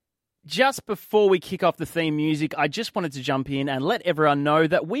Just before we kick off the theme music, I just wanted to jump in and let everyone know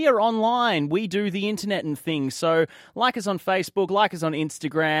that we are online. We do the internet and things. So like us on Facebook, like us on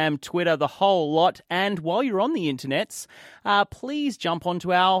Instagram, Twitter, the whole lot. And while you're on the internets, please jump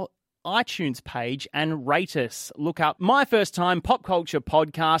onto our iTunes page and rate us. Look up My First Time Pop Culture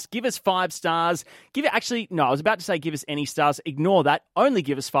Podcast. Give us 5 stars. I was about to say give us any stars. Ignore that. Only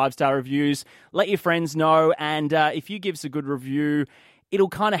give us 5-star reviews. Let your friends know. And if you give us a good review, it'll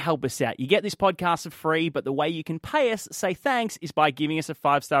kind of help us out. You get this podcast for free, but the way you can pay us, say thanks, is by giving us a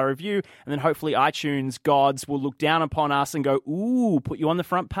 5-star review, and then hopefully iTunes gods will look down upon us and go, ooh, put you on the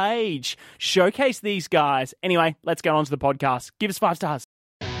front page. Showcase these guys. Anyway, let's get on to the podcast. Give us 5 stars.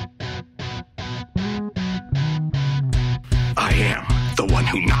 I am the one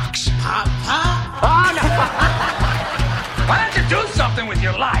who knocks. Why don't you do something with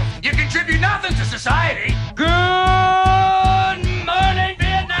your life? You contribute nothing to society. Good morning,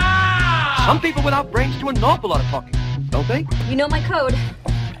 Vietnam! Some people without brains do an awful lot of talking, don't they? You know my code.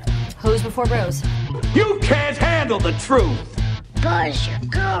 Hose before bros. You can't handle the truth. Buzz, your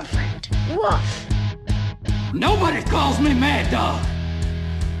girlfriend. Woof. Nobody calls me Mad Dog.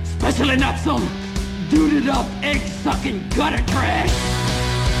 Especially not some duded up, egg-sucking gutter trash.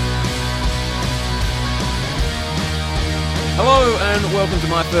 Hello and welcome to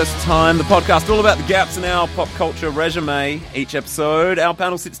My First Time, the podcast all about the gaps in our pop culture resume. Each episode, our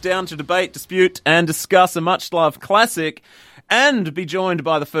panel sits down to debate, dispute and discuss a much-loved classic and be joined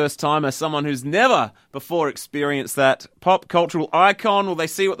by the first-timer, someone who's never before experienced that pop cultural icon. Will they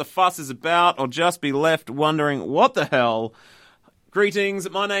see what the fuss is about or just be left wondering what the hell? Greetings,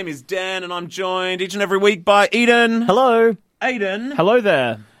 my name is Dan and I'm joined each and every week by Eden. Hello. Aiden. Hello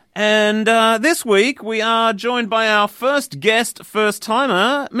there. And this week we are joined by our first guest,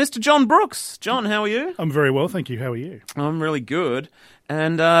 first-timer, Mr. John Brooks. John, how are you? I'm very well, thank you. How are you? I'm really good.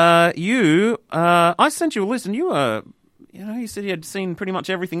 And I sent you a list and you said you had seen pretty much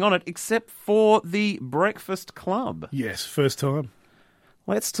everything on it except for The Breakfast Club. Yes, first time.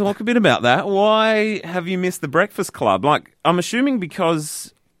 Let's talk a bit about that. Why have you missed The Breakfast Club? Like, I'm assuming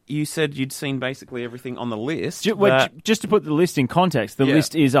because you said you'd seen basically everything on the list. Just to put the list in context, the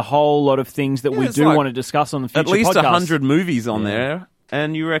list is a whole lot of things that we do want to discuss on the future at least podcast. 100 movies on there.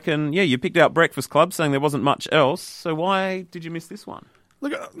 And you reckon, you picked out Breakfast Club saying there wasn't much else. So why did you miss this one?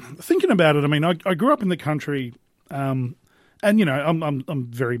 Look, thinking about it, I mean, I grew up in the country, and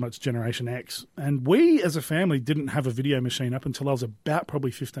I'm very much Generation X, and we as a family didn't have a video machine up until I was about probably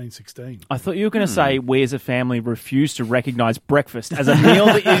 15, 16. I thought you were going to say we as a family refused to recognise breakfast as a meal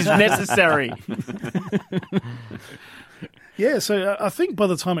that is necessary. Yeah, so I think by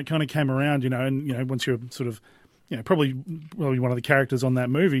the time it kind of came around, once you're sort of, probably one of the characters on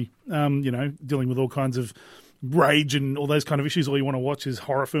that movie, dealing with all kinds of rage and all those kind of issues, all you want to watch is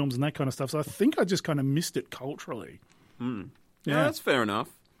horror films and that kind of stuff. So I think I just kind of missed it culturally. Yeah, that's fair enough.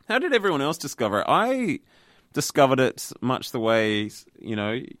 How did everyone else discover it? I discovered it much the way,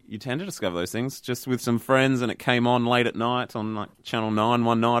 you tend to discover those things, just with some friends, and it came on late at night on like Channel 9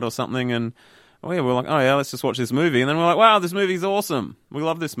 one night or something, and we're like, let's just watch this movie. And then we're like, wow, this movie's awesome. We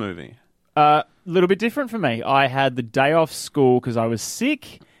love this movie. A little bit different for me. I had the day off school because I was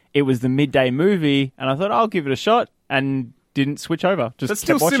sick. It was the midday movie, and I thought I'll give it a shot, and didn't switch over. Just but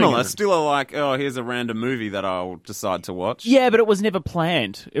still kept watching similar. it. Still like, here's a random movie that I'll decide to watch. Yeah, but it was never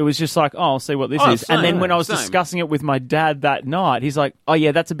planned. It was just like, I'll see what this is. Same, and then when I was discussing it with my dad that night, he's like, oh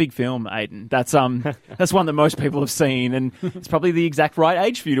yeah, that's a big film, Aiden. That's that's one that most people have seen, and it's probably the exact right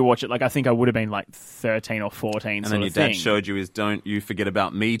age for you to watch it. Like, I think I would have been like 13 or 14 And then your dad showed you his "Don't You Forget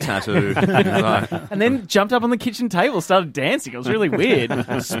About Me" tattoo. And then jumped up on the kitchen table, started dancing. It was really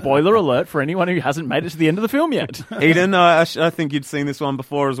weird. Spoiler alert for anyone who hasn't made it to the end of the film yet. Eden, I think you'd seen this one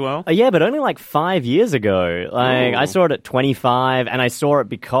before as well. Yeah, but only like 5 years ago. I saw it at 25, and I saw it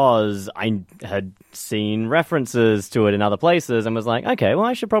because I had seen references to it in other places and was like, okay, well,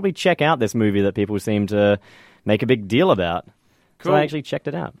 I should probably check out this movie that people seem to make a big deal about. Cool. So I actually checked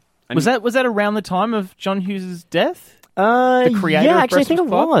it out. And was that around the time of John Hughes' death? The creator yeah, of actually, I think it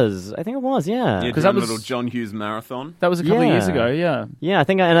Club? was. I think it was, yeah. Because that was a little John Hughes marathon. That was a couple of years ago, yeah. Yeah, I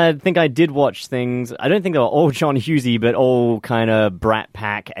think I did watch things. I don't think they were all John Hughesy, but all kind of Brat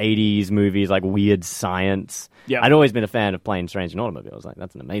Pack 80s movies, like Weird Science. Yeah. I'd always been a fan of Planes, Trains, and Automobiles. Like,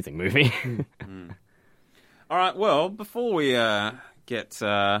 that's an amazing movie. All right, well, before we get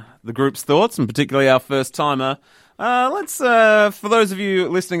the group's thoughts, and particularly our first-timer, let's, for those of you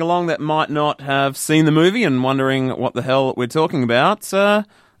listening along that might not have seen the movie and wondering what the hell we're talking about,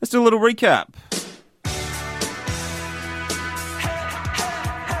 let's do a little recap.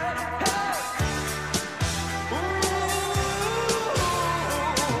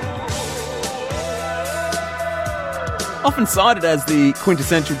 Often cited as the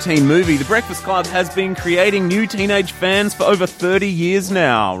quintessential teen movie, The Breakfast Club has been creating new teenage fans for over 30 years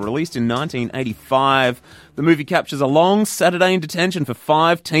now. Released in 1985, the movie captures a long Saturday in detention for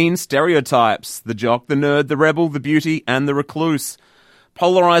 5 teen stereotypes: the jock, the nerd, the rebel, the beauty, and the recluse.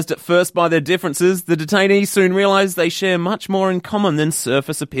 Polarised at first by their differences, the detainees soon realise they share much more in common than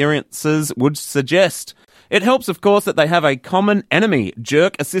surface appearances would suggest. It helps, of course, that they have a common enemy,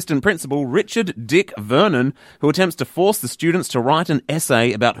 jerk assistant principal Richard Dick Vernon, who attempts to force the students to write an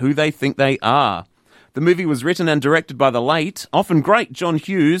essay about who they think they are. The movie was written and directed by the late, often great John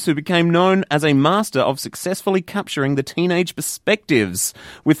Hughes, who became known as a master of successfully capturing the teenage perspectives,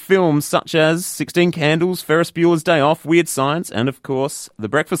 with films such as 16 Candles, Ferris Bueller's Day Off, Weird Science, and, of course, The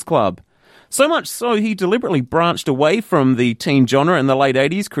Breakfast Club. So much so, he deliberately branched away from the teen genre in the late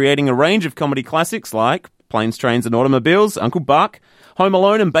 80s, creating a range of comedy classics like Planes, Trains and Automobiles, Uncle Buck, Home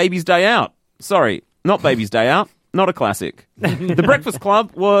Alone and Baby's Day Out. Sorry, not Baby's Day Out. Not a classic. The Breakfast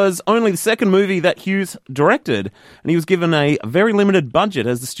Club was only the second movie that Hughes directed, and he was given a very limited budget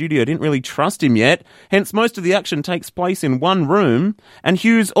as the studio didn't really trust him yet. Hence, most of the action takes place in one room, and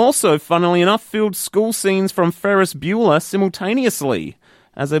Hughes also, funnily enough, filmed school scenes from Ferris Bueller simultaneously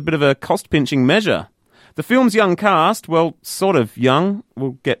as a bit of a cost-pinching measure. The film's young cast, well, sort of young,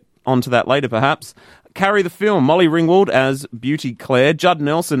 we'll get onto that later perhaps, carry the film: Molly Ringwald as Beauty Claire, Judd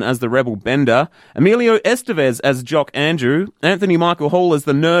Nelson as the rebel Bender, Emilio Estevez as Jock Andrew, Anthony Michael Hall as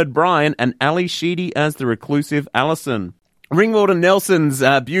the nerd Brian, and Ali Sheedy as the reclusive Allison. Ringwald and Nelson's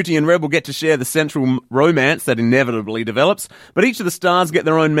Beauty and Rebel get to share the central romance that inevitably develops, but each of the stars get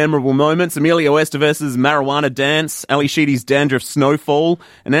their own memorable moments. Emilio Estevez's marijuana dance, Ali Sheedy's dandruff snowfall,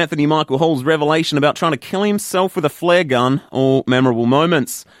 and Anthony Michael Hall's revelation about trying to kill himself with a flare gun, all memorable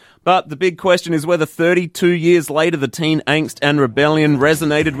moments. But the big question is whether 32 years later the teen angst and rebellion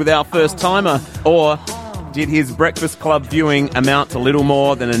resonated with our first-timer, or did his Breakfast Club viewing amount to little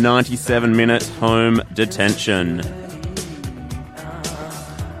more than a 97-minute home detention?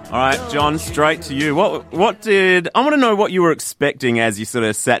 All right, John, straight to you. I want to know what you were expecting as you sort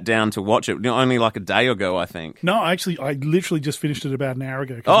of sat down to watch it. Only like a day ago, I think. No, actually, I literally just finished it about an hour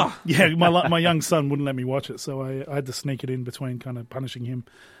ago. Oh! Yeah, my young son wouldn't let me watch it, so I had to sneak it in between kind of punishing him.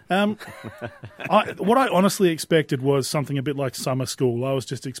 What I honestly expected was something a bit like Summer School. I was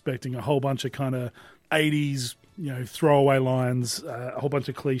just expecting a whole bunch of kind of 80s, throwaway lines, a whole bunch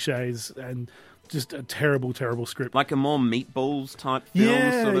of cliches, and just a terrible, terrible script. Like a more Meatballs type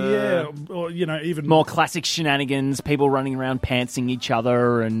film? Or, even more classic shenanigans, people running around pantsing each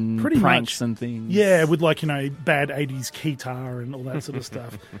other and pretty pranks much, and things. Yeah, with bad 80s guitar and all that sort of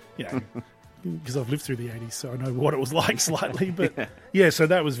stuff. Because I've lived through the 80s, so I know what it was like slightly. But yeah, so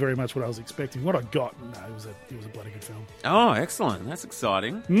that was very much what I was expecting. What I got, it was a bloody good film. Oh, excellent. That's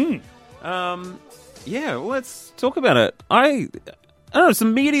exciting. Yeah, well, let's talk about it. I don't know, it's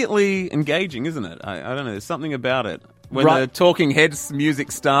immediately engaging, isn't it? I don't know, there's something about it. When the Talking Heads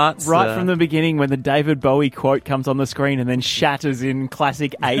music starts. Right from the beginning, when the David Bowie quote comes on the screen and then shatters in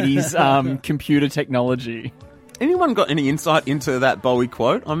classic 80s computer technology. Anyone got any insight into that Bowie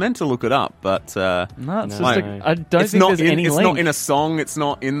quote? I meant to look it up, but I don't think there's any It's link. not in a song, it's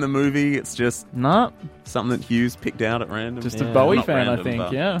not in the movie, it's just something that Hughes picked out at random. Just a Bowie Not fan, random, I think,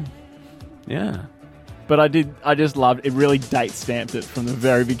 but- yeah. Yeah. But I just loved it. Really date stamped it from the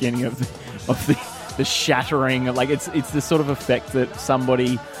very beginning of the shattering. Like it's the sort of effect that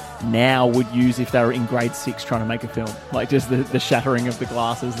somebody now would use if they were in grade 6 trying to make a film. Like just the shattering of the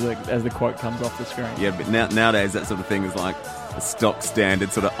glasses as the quote comes off the screen. Yeah, but nowadays that sort of thing is like a stock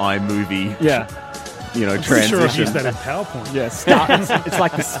standard sort of iMovie. Yeah. I'm transition. sure I've used that in PowerPoint. Yeah, it's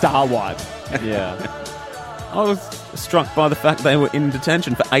like the Star Wipe. Yeah. I was struck by the fact they were in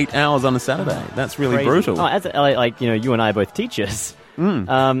detention for 8 hours on a Saturday. That's really Crazy. brutal. Oh, you and I are both teachers.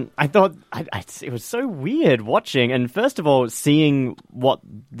 I thought it was so weird watching, and first of all, seeing what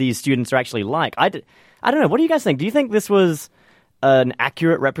these students are actually like. I don't know. What do you guys think? Do you think this was an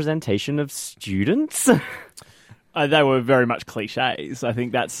accurate representation of students? They were very much cliches. I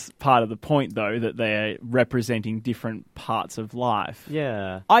think that's part of the point, though, that they're representing different parts of life.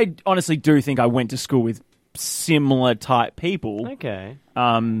 Yeah. I honestly do think I went to school with similar type people. Okay.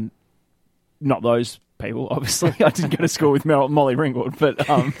 Not those people, obviously. I didn't go to school with Molly Ringwald, but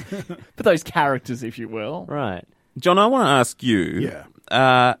those characters, if you will. Right. John, I want to ask you,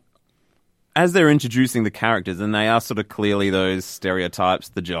 as they're introducing the characters, and they are sort of clearly those stereotypes,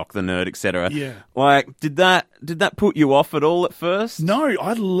 the jock, the nerd, etc. Yeah. Like, did that that put you off at all at first? No,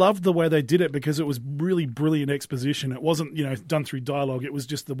 I loved the way they did it because it was really brilliant exposition. It wasn't, done through dialogue. It was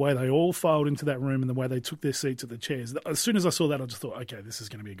just the way they all filed into that room and the way they took their seats at the chairs. As soon as I saw that, I just thought, okay, this is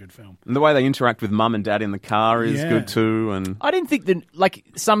going to be a good film. And the way they interact with mum and dad in the car is good too. And I didn't think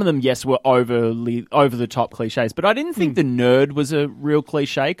some of them, yes, were over the top cliches, but I didn't think the nerd was a real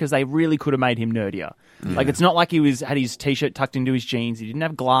cliche because they really could have made him nerdier. Like, it's not like he had his t-shirt tucked into his jeans. He didn't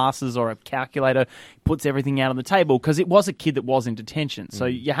have glasses or a calculator. He puts everything out on the table because it was a kid that was in detention. So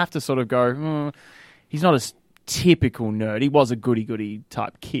you have to sort of go, he's not a typical nerd. He was a goody-goody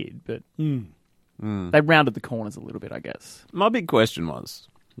type kid, but they rounded the corners a little bit, I guess. My big question was,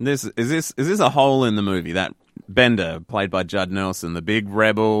 is this a hole in the movie? That Bender, played by Judd Nelson, the big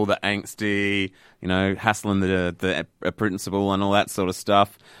rebel, the angsty, hassling the principal and all that sort of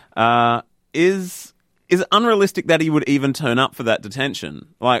stuff, is it unrealistic that he would even turn up for that detention?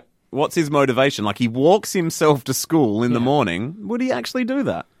 Like, what's his motivation? Like, he walks himself to school in the morning. Would he actually do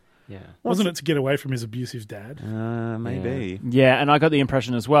that? Yeah. Wasn't it to get away from his abusive dad? Maybe. Yeah, and I got the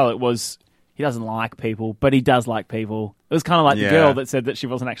impression as well, it was he doesn't like people, but he does like people. It was kind of like the girl that said that she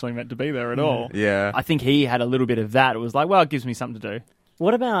wasn't actually meant to be there at all. Yeah. I think he had a little bit of that. It was like, well, it gives me something to do.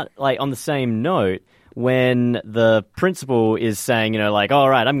 What about, on the same note, when the principal is saying, all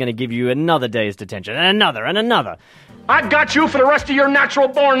right, I'm going to give you another day's detention, and another, and another. I've got you for the rest of your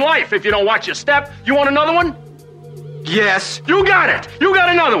natural-born life if you don't watch your step. You want another one? Yes. You got it. You got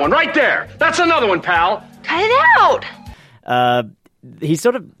another one right there. That's another one, pal. Cut it out!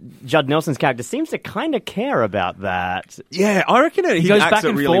 Judd Nelson's character seems to kind of care about that. Yeah, I reckon he goes acts back it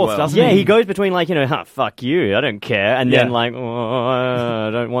and really forth, well. doesn't Yeah, he goes between fuck you, I don't care, and then Yeah. I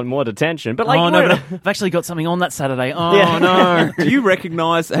don't want more detention. But I've actually got something on that Saturday. Oh, Yeah. no. Do you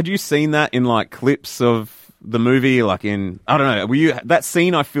recognise? Had you seen that in clips of the movie? Like in, I don't know. Were you that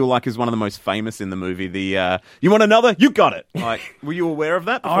scene? I feel like is one of the most famous in the movie. The you want another? You got it. Were you aware of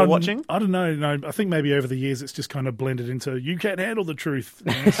that before watching? I don't know. No, I think maybe over the years it's just kind of blended into you can't handle the truth.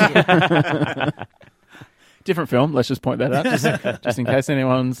 Different film. Let's just point that out, just in case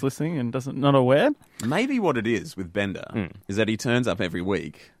anyone's listening and not aware. Maybe what it is with Bender is that he turns up every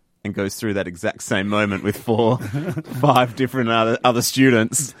week and goes through that exact same moment with 5 different other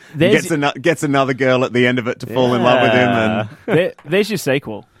students. Gets another girl at the end of it to fall in love with him. And There's your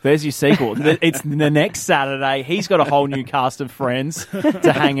sequel. It's the next Saturday. He's got a whole new cast of friends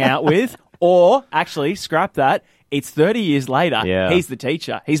to hang out with. Or, actually, scrap that. It's 30 years later. Yeah. He's the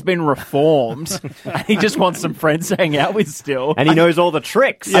teacher. He's been reformed. And he just wants some friends to hang out with still. and he knows all the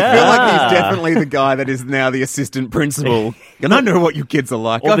tricks. I feel like he's definitely the guy that is now the assistant principal. And I know what you kids are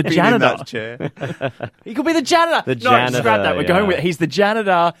like. Or I've the been janitor. in that chair. He could be the janitor. The No, janitor, scrap that. We're going with yeah. He's the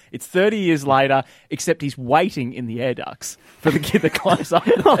janitor. It's 30 years later, except he's waiting in the air ducts for the kid that climbs up.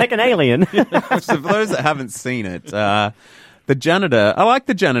 like an alien. So for those that haven't seen it, the janitor, I like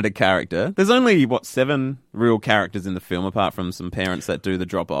the janitor character. There's only, 7 real characters in the film, apart from some parents that do the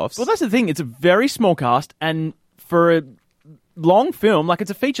drop-offs. Well, that's the thing. It's a very small cast, and for a long film,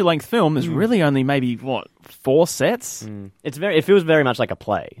 it's a feature-length film, there's really only maybe, 4 sets? It feels very much like a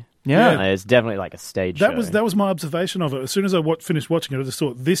play. Yeah. It's definitely like a stage show. That was my observation of it. As soon as I finished watching it, I just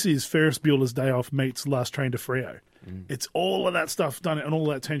thought, this is Ferris Bueller's Day Off meets Last Train to Frio. It's all of that stuff done and all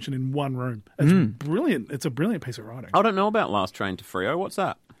that tension in one room. It's brilliant. It's a brilliant piece of writing. I don't know about Last Train to Frio. What's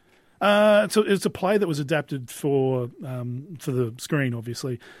that? It's a play that was adapted for the screen,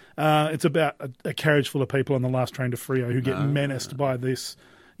 obviously. It's about a carriage full of people on the last train to Frio who get menaced by this.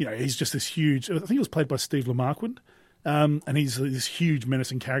 He's just this huge. I think it was played by Steve Lamarquand. And he's this huge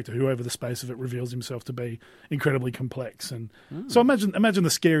menacing character who, over the space of it, reveals himself to be incredibly complex. And so imagine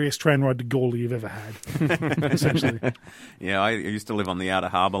the scariest train ride to Gawley you've ever had, essentially. Yeah, I used to live on the Outer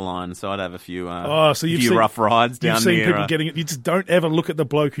Harbour line, so I'd have a few rough rides down You've seen near, people getting it. You just don't ever look at the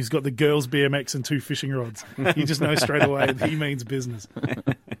bloke who's got the girls' BMX and 2 fishing rods. You just know straight away that he means business.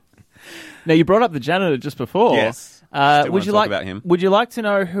 Now, you brought up the janitor just before. Yes. Still Would wanna you talk about him. Would you like to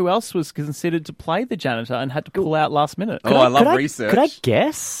know who else was considered to play the janitor and had to pull out last minute? I love research. Could I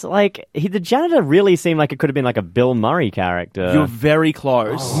guess? The janitor really seemed like it could have been like a Bill Murray character. You're very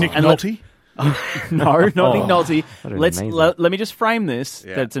close. Nick And Nolte? No, not Nick Nolte. That'd be amazing. Let me just frame this.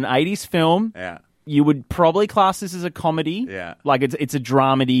 Yeah. That's an 80s film. Yeah. You would probably class this as a comedy. Yeah. It's a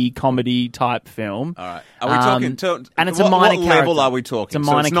dramedy comedy type film. All right. Are we talking... and it's what, a minor what character. level are we talking? It's a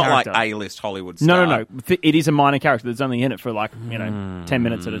minor so it's not character. like A-list Hollywood star. No. It is a minor character that's only in it for 10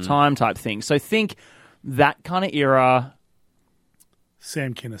 minutes at a time type thing. So think that kind of era.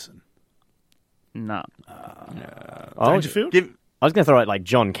 Sam Kinison. No. Dangerfield? I was going to throw out like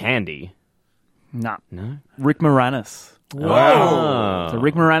John Candy. No. No? Rick Moranis. Whoa. So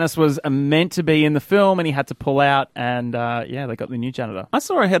Rick Moranis was meant to be in the film, and he had to pull out, and they got the new janitor. I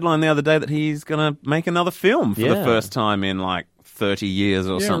saw a headline the other day that he's going to make another film for the Yeah. first time in like 30 years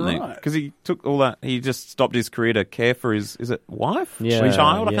or something. right. Because he took all that, he just stopped his career to care for his, is it wife? Yeah,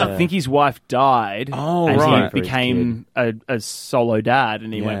 Child? I yeah. can't I think his wife died, Oh, and right. he For his became a solo dad,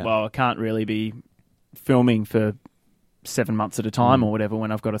 and he went, Yeah. well, I can't really be filming for 7 months at a time or whatever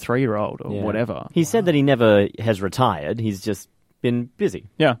when I've got a 3-year-old or Yeah. whatever. He said that he never has retired. He's just been busy.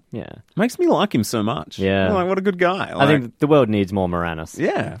 Yeah. Yeah. Makes me like him so much. Yeah. I'm like, what a good guy. I think the world needs more Moranis.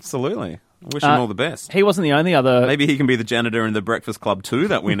 Yeah, absolutely. I wish him all the best. He wasn't the only other... Maybe he can be the janitor in the Breakfast Club too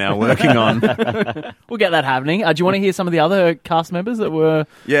that we're now working on. We'll get that happening. Do you want to hear some of the other cast members that were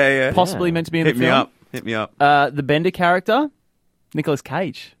Yeah. possibly meant to be in Hit the me film? up. Hit me up. The Bender character, Nicolas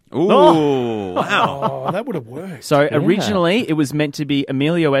Cage. Ooh, wow. Oh, that would have worked. So originally it was meant to be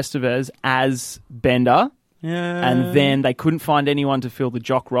Emilio Estevez as Bender, Yeah. and then they couldn't find anyone to fill the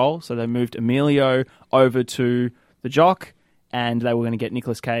jock role, so they moved Emilio over to the jock, and they were going to get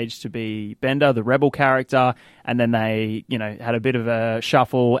Nicolas Cage to be Bender, the rebel character, and then they, had a bit of a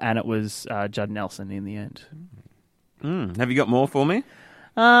shuffle, and it was Judd Nelson in the end. Have you got more for me?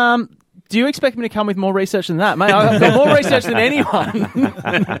 Do you expect me to come with more research than that, mate? I've got more research than anyone.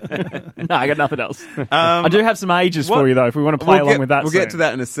 No, I got nothing else. I do have some ages for you, though, if we want to play along with that. We'll get to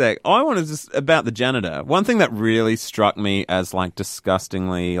that in a sec. I want to just, about the janitor. One thing that really struck me as, like,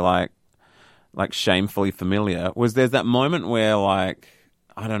 disgustingly, like shamefully familiar was there's that moment where, like,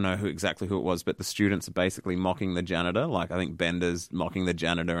 I don't know exactly who it was, but the students are basically mocking the janitor. Like, I think Bender's mocking the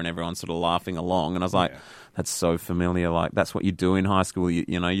janitor and everyone's sort of laughing along. And I was like, that's so familiar. Like, that's what you do in high school.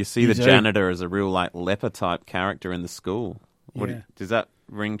 You see the janitor as a real, like, leper type character in the school. Does that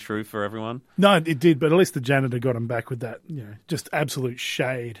ring true for everyone? No, it did, but at least the janitor got him back with that, just absolute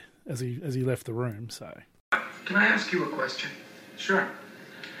shade as he left the room. So, Can I ask you a question? Sure.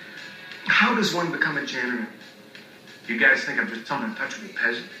 How does one become a janitor? You guys think I'm just someone in touch with a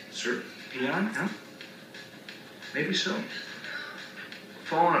peasant? Sir? Peon, huh? Maybe so.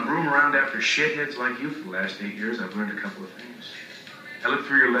 Following a broom around after shitheads like you for the last 8 years, I've learned a couple of things. I looked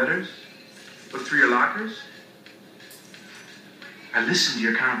through your letters, looked through your lockers. I listened to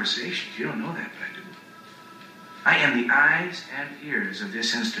your conversations. You don't know that, but I do. I am the eyes and ears of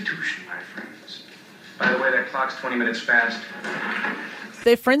this institution, my friends. By the way, that clock's 20 minutes fast.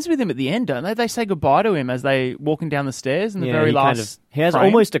 They're friends with him at the end, don't they? They say goodbye to him as they walking down the stairs in the very last he has frame.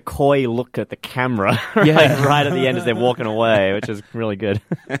 almost a coy look at the camera right at the end as they're walking away, which is really good.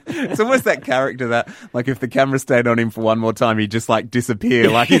 It's almost that character that, like, if the camera stayed on him for one more time, he'd just, like, disappear.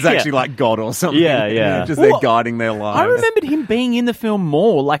 Like, he's actually like God or something. Yeah. Just they're guiding their lives. I remembered him being in the film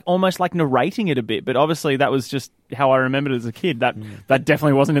more, like almost like narrating it a bit, but obviously that was just how I remembered it as a kid. That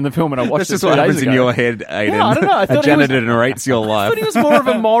definitely wasn't in the film when I watched That's it just 2 what days happens ago. in your head, Aiden. Yeah, I don't know. I A thought he was- janitor narrates your I life. thought he was more of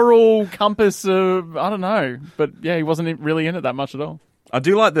a moral compass of, I don't know. But yeah, he wasn't really in it that much at all. I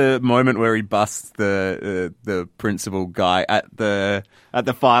do like the moment where he busts the principal guy at the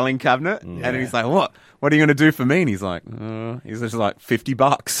filing cabinet, and he's like, "What are you going to do for me?" And he's like, "He's just like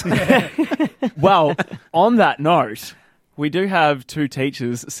 $50." Well, on that note, we do have 2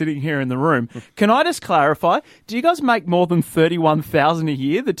 teachers sitting here in the room. Can I just clarify? Do you guys make more than $31,000 a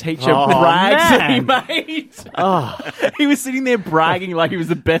year? The teacher brags that he made. He was sitting there bragging like he was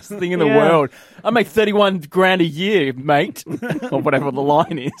the best thing in the world. I make $31,000 a year, mate, or whatever the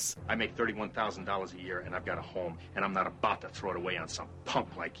line is. I make $31,000 a year, and I've got a home, and I'm not about to throw it away on some punk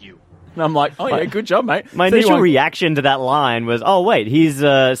like you. And I'm like, oh yeah, good job, mate. My initial 31 reaction to that line was, oh, wait, he's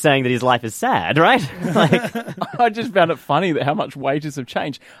saying that his life is sad, right? I just found it funny that how much wages have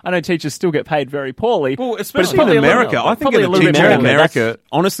changed. I know teachers still get paid very poorly. Well, but it's especially probably in a little- America. I think probably a a little bit teacher in more. America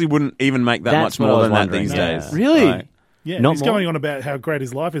honestly wouldn't even make that That's much what I more was than that wondering, these yeah. days. Really? Like, yeah, Not he's more. going on about how great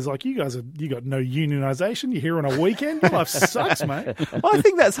his life is. Like, you got no unionization. You're here on a weekend. Your life sucks, mate. well, I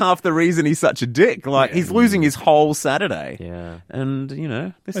think that's half the reason he's such a dick. Like, he's losing his whole Saturday. Yeah. And,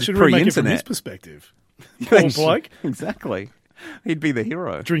 this They is should remake it from pre-internet. his perspective. Poor bloke. Exactly. He'd be the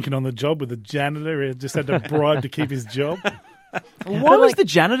hero. Drinking on the job with the janitor. He just had to bribe to keep his job. Why was the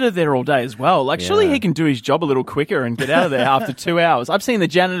janitor there all day as well? Like, surely he can do his job a little quicker and get out of there after 2 hours. I've seen the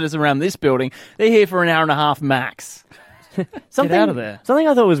janitors around this building. They're here for an hour and a half max. Something, out of there. Something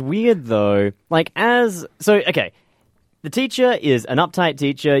I thought was weird, though, okay, the teacher is an uptight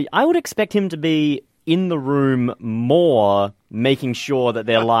teacher. I would expect him to be in the room more, making sure that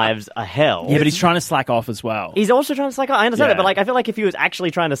their lives are hell. Yeah, but he's trying to slack off as well. He's also trying to slack off. I understand Yeah. that, but I feel like if he was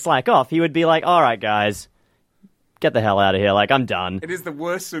actually trying to slack off, he would be like, all right, guys, get the hell out of here. Like, I'm done. It is the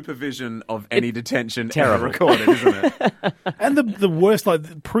worst supervision of any detention terrible. ever recorded, isn't it? And the worst,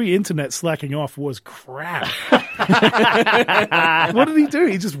 like, pre-internet slacking off was crap. What did he do?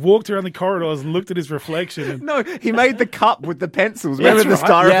 He just walked around the corridors and looked at his reflection. And... No, he made the cup with the pencils. Remember the That's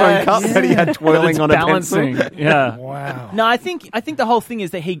styrofoam right. cup that he had twirling on balancing. a pencil? Yeah. Wow. No, I think the whole thing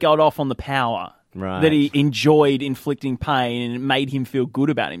is that he got off on the power. Right. That he enjoyed inflicting pain and it made him feel good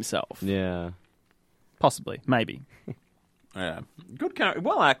about himself. Yeah. Possibly. Maybe. Yeah, good character,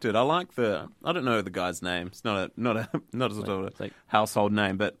 well acted. I like the. I don't know the guy's name. It's not a sort of like- household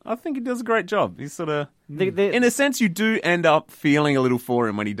name, but I think he does a great job. He's sort of, The- in a sense, you do end up feeling a little for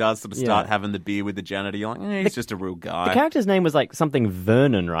him when he does sort of start Yeah. having the beer with the janitor. You're like, he's just a real guy. The character's name was like something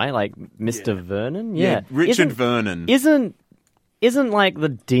Vernon, right? Like Mr. Vernon? Yeah. Richard Vernon. Isn't like the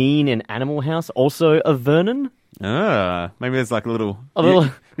dean in Animal House also a Vernon? Maybe there's like a little. little-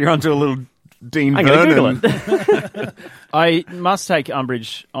 You're onto a little Dean I'm going to Vernon. Google it. I must take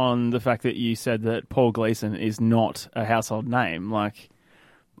umbrage on the fact that you said that Paul Gleason is not a household name. Like,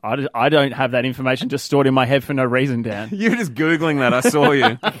 I don't have that information just stored in my head for no reason, Dan. You were just Googling that. I saw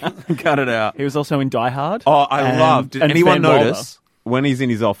you. Cut it out. He was also in Die Hard. Oh, I love. Did and anyone Van Wilder. notice when he's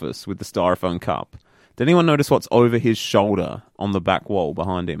in his office with the styrofoam cup? Did anyone notice what's over his shoulder on the back wall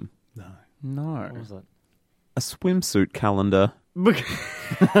behind him? No. A swimsuit calendar.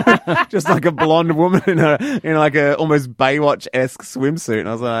 Just like a blonde woman in like a almost Baywatch-esque swimsuit, and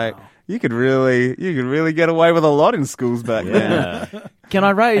I was like, you could really get away with a lot in schools back then. Can I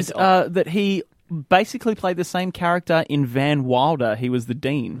raise that he basically played the same character in Van Wilder? He was the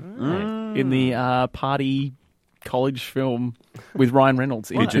dean in the party college film with Ryan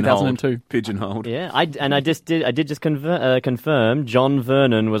Reynolds in 2002. Pigeonholed. Yeah, I did just confirm John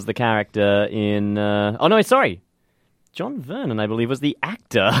Vernon was the character in. John Vernon, I believe, was the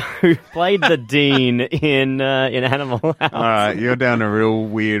actor who played the dean in Animal House. All right, you're down a real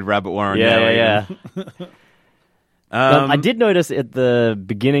weird rabbit warren. Yeah. I did notice at the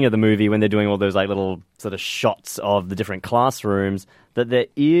beginning of the movie when they're doing all those like little sort of shots of the different classrooms that there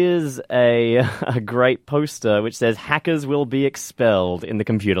is a great poster which says "Hackers will be expelled in the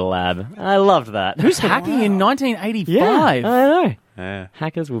computer lab." I loved that. Who's hacking in 1985? Yeah, I know. Yeah.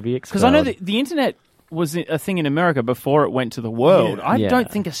 Hackers will be expelled. Because I know that the internet was a thing in America before it went to the world. Yeah. I don't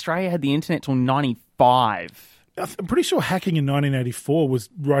think Australia had the internet till 95. I'm pretty sure hacking in 1984 was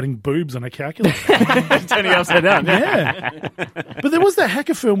writing boobs on a calculator. Turning upside down. Yeah. But there was that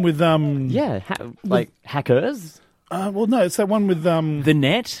hacker film with... hackers? well, no, it's that one with... The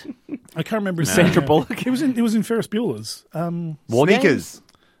Net? I can't remember his Sandra name. Bullock? It was in Ferris Bueller's. War Sneakers. Games?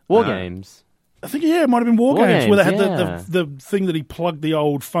 War Games. I think, it might have been War Games, where they had yeah. the thing that he plugged the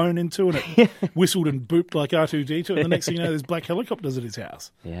old phone into and it whistled and booped like R2-D2, and the next thing you know, there's black helicopters at his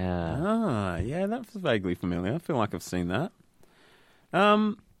house. Yeah. Yeah, that's vaguely familiar. I feel like I've seen that.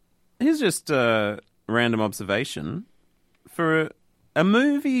 Here's just a random observation. For a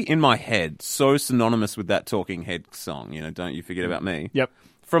movie in my head so synonymous with that Talking Head song, Don't You Forget About Me. Yep.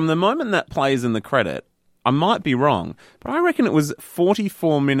 From the moment that plays in the credit, I might be wrong, but I reckon it was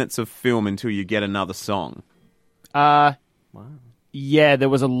 44 minutes of film until you get another song. Yeah, there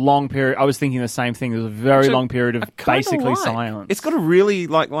was a long period. I was thinking the same thing. There was a very long period of Kinda basically like. silence. It's got a really,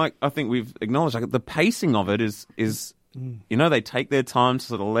 like I think we've acknowledged, like the pacing of it is they take their time to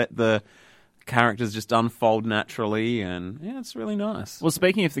sort of let the characters just unfold naturally, and yeah, it's really nice. Well,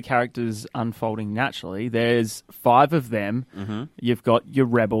 speaking of the characters unfolding naturally, there's 5 of them. Mm-hmm. You've got your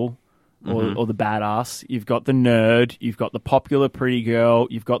rebel, or the badass. You've got the nerd. You've got the popular pretty girl.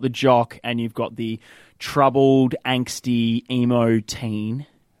 You've got the jock, and you've got the troubled, angsty, emo teen.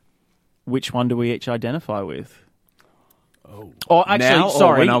 Which one do we each identify with? Oh, actually, Now,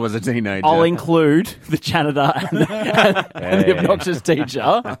 sorry. or when I was a teenager. I'll include the janitor and the obnoxious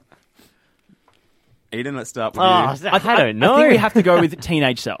teacher. Eden, let's start with you. I don't know. I think we have to go with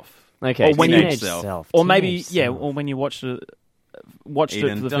teenage self. Okay, Or when Teenage you, self. or maybe, Teenage yeah, self. or when you watched it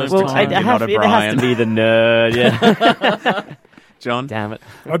Eden, for the don't first pretend Well, time. you're not a it has Brian. to be the nerd, yeah. John? Damn it.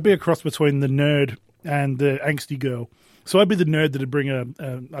 I'd be a cross between the nerd and the angsty girl. So I'd be the nerd that'd bring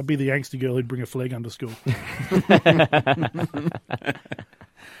I'd be the angsty girl who'd bring a flag under school.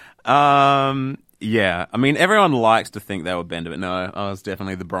 Yeah. I mean, everyone likes to think they were Bender, but no, I was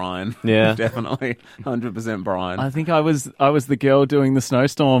definitely the Brian. Yeah. Definitely 100% Brian. I think I was the girl doing the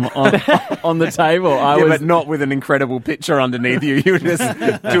snowstorm on the table. Yeah, but not with an incredible picture underneath you. You were just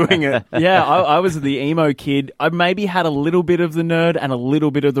doing it. Yeah, I was the emo kid. I maybe had a little bit of the nerd and a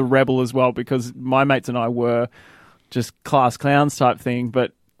little bit of the rebel as well, because my mates and I were just class clowns type thing,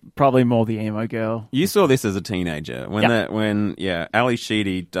 but probably more the emo girl. You saw this as a teenager when Yep. when Ali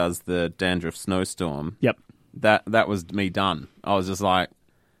Sheedy does the Dandruff Snowstorm. Yep. that was me done. I was just like,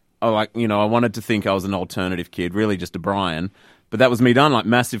 I wanted to think I was an alternative kid, really just a Brian. But that was me done, like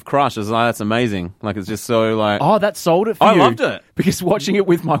massive crush. I was like, that's amazing. Like it's just so like. Oh, that sold it for I you. loved it. Because watching it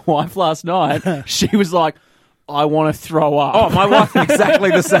with my wife last night, she was like, I want to throw up. Oh, my wife did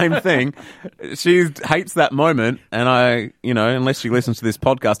exactly the same thing. She hates that moment, and unless she listens to this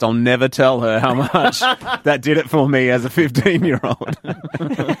podcast, I'll never tell her how much that did it for me as a 15-year-old.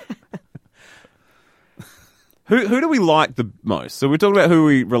 Who do we like the most? So we're talking about who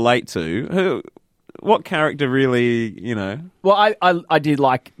we relate to. What character really, Well, I did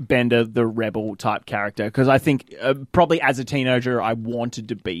like Bender, the rebel type character, because I think probably as a teenager I wanted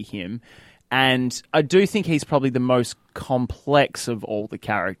to be him. And I do think he's probably the most complex of all the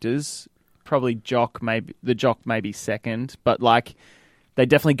characters. Probably the Jock maybe second, but like they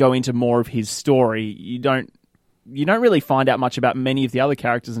definitely go into more of his story. You don't really find out much about many of the other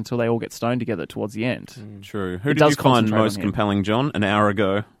characters until they all get stoned together towards the end. True. Who did you find most compelling, John? An hour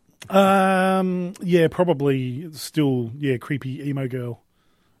ago. Yeah, probably still, creepy emo girl.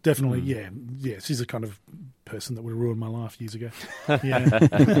 Definitely, yeah. She's the kind of person that would have ruined my life years ago. Yeah.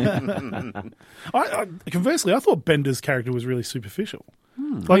 Conversely, I thought Bender's character was really superficial.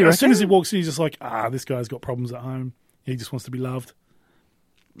 Like as soon as he walks in, he's just like, this guy's got problems at home. He just wants to be loved.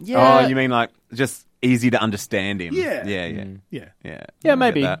 Yeah. Oh, you mean like just easy to understand him? Yeah. Yeah,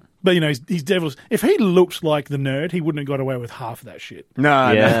 maybe. But, he's devilish. If he looked like the nerd, he wouldn't have got away with half of that shit. No,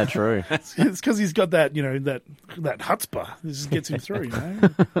 yeah, true. It's because he's got that, that chutzpah. This just gets him through,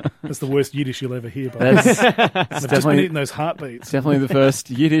 That's the worst Yiddish you'll ever hear. I've just been eating those heartbeats. Definitely the first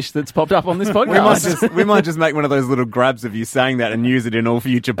Yiddish that's popped up on this podcast. We might just make one of those little grabs of you saying that and use it in all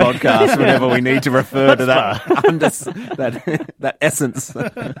future podcasts whenever we need to refer to that essence.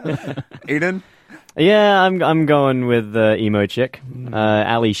 Eden? Yeah, I'm going with the emo chick,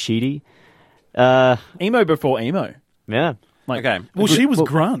 Ali Sheedy. Emo before emo. Yeah. Okay. Well, she was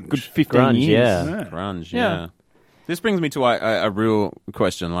grunge. Good 15 Grunge, years. yeah. Grunge, yeah. This brings me to a real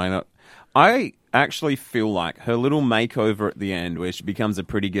question, Lena. I actually feel like her little makeover at the end where she becomes a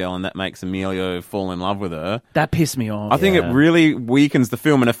pretty girl and that makes Emilio fall in love with her. That pissed me off. I think it really weakens the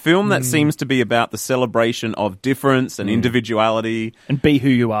film. And a film that seems to be about the celebration of difference and individuality. And be who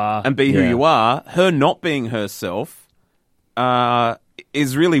you are. Her not being herself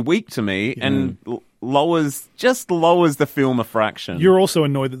is really weak to me and lowers the film a fraction. You're also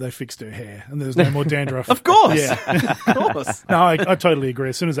annoyed that they fixed her hair and there's no more dandruff. Of course. Yeah. Of course. No, I totally agree.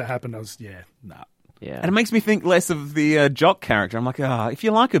 As soon as that happened, I was, nah. Yeah. And it makes me think less of the Jock character. I'm like, if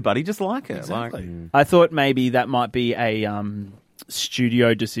you like her, buddy, just like her. Exactly. I thought maybe that might be a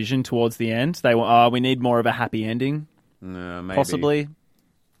studio decision towards the end. They were, we need more of a happy ending. No, maybe. Possibly.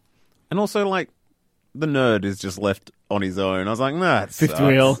 And also, like, the nerd is just left on his own. I was like, nah, it Fifth sucks.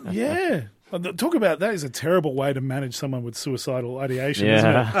 wheel. Yeah. Talk about that is a terrible way to manage someone with suicidal ideation, Yeah.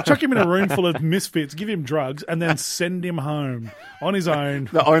 isn't it? Chuck him in a room full of misfits, give him drugs, and then send him home on his own.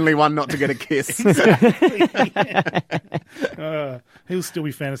 The only one not to get a kiss. He'll still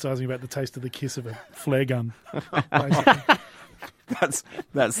be fantasizing about the taste of the kiss of a flare gun. Basically.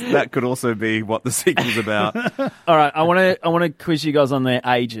 That could also be what the sequel's about. All right, I want to quiz you guys on their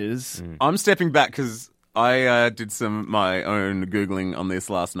ages. I'm stepping back because I did my own Googling on this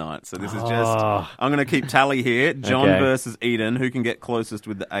last night. So this is just... I'm going to keep tally here. John versus Eden. Who can get closest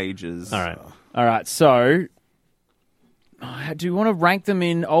with the ages? All right. So, do you want to rank them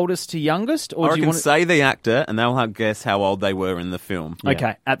in oldest to youngest? Or I do you can want to say the actor and they'll guess how old they were in the film.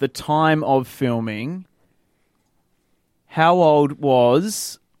 Okay, at the time of filming, how old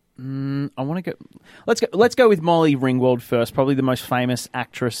was... I want to go... Let's go with Molly Ringwald first, probably the most famous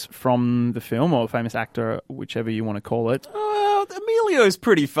actress from the film, or famous actor, whichever you want to call it. Emilio's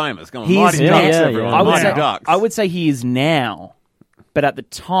pretty famous. Come on, He Mighty is Ducks, now. everyone. I would Mighty say, Ducks. I would say he is now, but at the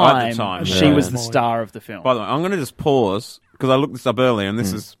time, she yeah. was the star of the film. By the way, I'm going to just pause because I looked this up earlier, and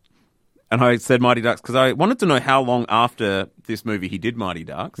this is... And I said Mighty Ducks because I wanted to know how long after this movie he did Mighty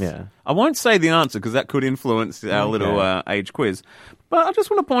Ducks. Yeah. I won't say the answer because that could influence our little age quiz. But I just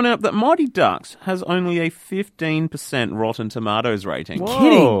want to point out that Mighty Ducks has only a 15% Rotten Tomatoes rating.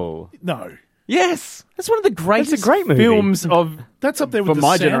 Whoa. No. Yes! That's one of the greatest That's a great movie. films of... That's up there with For the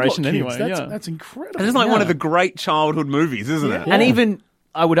my Sandlot generation kids. anyway, yeah. That's incredible. And it's like one of the great childhood movies, isn't it? And even,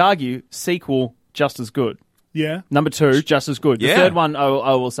 I would argue, sequel, just as good. Yeah. Number 2, just as good. The Yeah. third one, I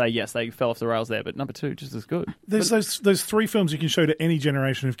will say, yes, they fell off the rails there, but number 2, just as good. There's those three films you can show to any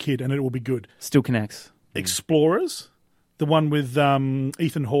generation of kid and it will be good. Still connects. Explorers, the one with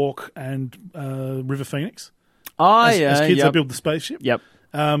Ethan Hawke and River Phoenix. Oh, As kids, they build the spaceship. Yep.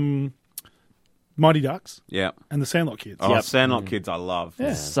 Mighty Ducks Yeah. and the Sandlot Kids. Oh, Yep. Sandlot Kids, I love.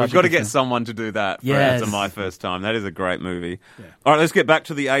 Yeah. Such We've a got to good get film. someone to do that for Yes. my first time. That is a great movie. All right, let's get back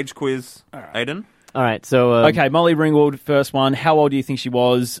to the age quiz. Aiden? All right, so Okay, Molly Ringwald, first one. How old do you think she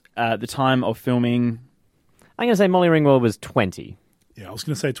was at the time of filming? I'm going to say Molly Ringwald was 20. Yeah, I was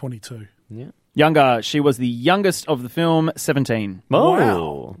going to say 22. Younger. She was the youngest of the film, 17. Oh.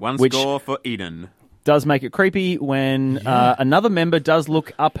 Wow. One Which- score for Eden. Does make it creepy when another member does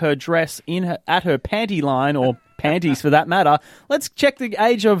look up her dress at her panty line, or panties for that matter. Let's check the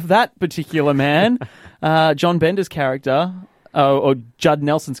age of that particular man. John Bender's character, or Judd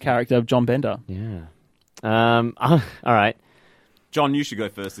Nelson's character of John Bender. Yeah. All right. John, you should go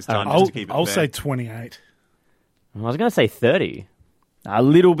first this time, just I'll, to keep it I'll fair. say 28. I was going to say 30. A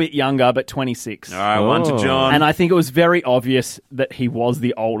little bit younger, but 26. All right, one to Oh. John. And I think it was very obvious that he was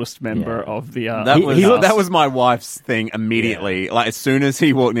the oldest member Yeah. of the. that was my wife's thing immediately. Like, as soon as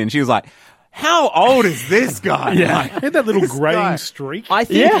he walked in, she was like, how old is this guy? Like, He had that little greying guy. streak. I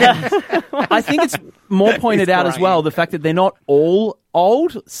think. I think it's more pointed out as well the fact that they're not all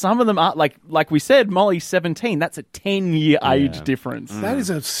old. Some of them are like we said. Molly's 17. That's a 10-year age difference. That is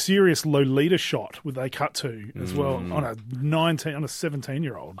a serious Lolita shot with they cut to as well on a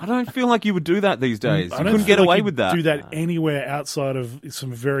 17-year-old. I don't feel like you would do that these days. I You don't couldn't feel get like away you'd with that. Do that anywhere outside of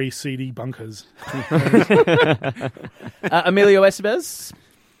some very seedy bunkers. Emilio Estevez.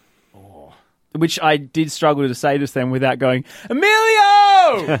 Which I did struggle to say just then without going,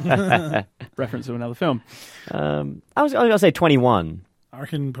 Emilio! Reference to another film. I was going to say 21. I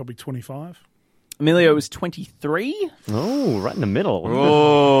reckon probably 25. Emilio was 23. Oh, right in the middle.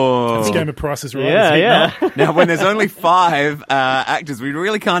 Oh. This game of Price is Right. Yeah, is yeah. Now, when there's only 5 actors, we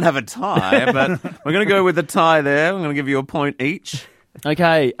really can't have a tie, but we're going to go with a tie there. I'm going to give you a point each.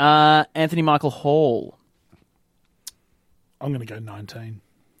 Okay, Anthony Michael Hall, I'm going to go 19.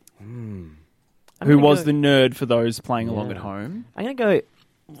 who was the nerd for those playing along at home. I'm going to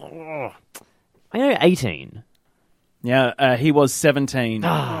go 18. Yeah, he was 17.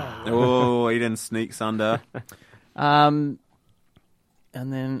 Oh, he didn't sneak under. And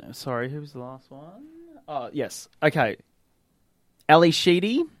then, sorry, who was the last one? Oh, yes. Okay. Ali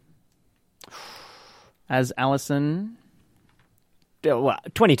Sheedy as Alison.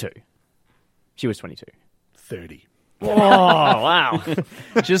 22. She was 22. 30. Oh, wow.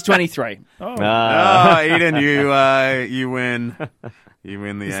 She was 23. Oh, Eden, you win. You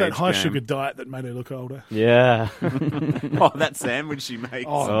win the It's age that high game. sugar diet that made her look older. Yeah. Oh, that sandwich she makes.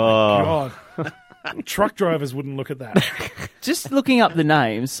 Oh, my God. Truck drivers wouldn't look at that. Just looking up the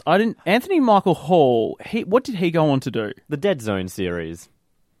names, Anthony Michael Hall, what did he go on to do? The Dead Zone series.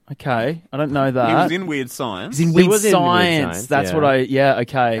 Okay, I don't know that. He was in Weird Science. He's in He Weird was in Weird Science. Science, That's yeah. what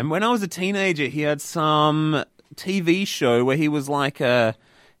okay. And when I was a teenager, he had some TV show where he was like a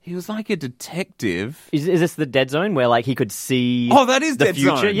detective. Is this the Dead Zone where like he could see? Oh, that is the Dead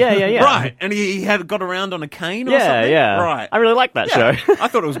future. Zone. Yeah. Right, and he had got around on a cane or Yeah, something. yeah. Right. I really like that Yeah. show. I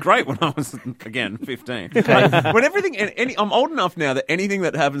thought it was great when I was, again, 15. Like, when I'm old enough now that anything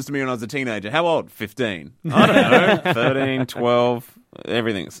that happens to me when I was a teenager, how old? 15. I don't know. 13, 12,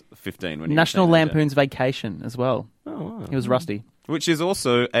 everything's 15 when you're a National teenager. Lampoon's Vacation as well. Oh, wow. He was Rusty. Which is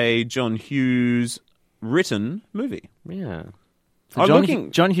also a John Hughes written movie. Yeah. I'm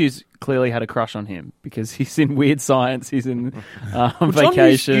looking. John Hughes clearly had a crush on him because he's in Weird Science. He's in John Hughes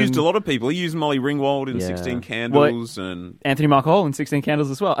Vacation. used a lot of people. He used Molly Ringwald in Yeah. 16 Candles, and Anthony Michael Hall in 16 Candles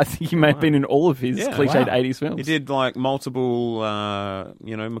as well. I think he may have been in all of his Yeah. cliched Wow. 80s films. he did like multiple,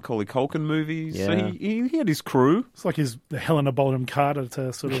 Macaulay Culkin movies. So Yeah. he had his crew. It's like the Helena Bonham Carter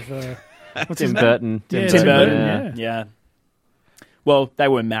to sort of... what's his Tim name? Burton. Yeah, Tim Tim Burton. Burton, Yeah. Well, they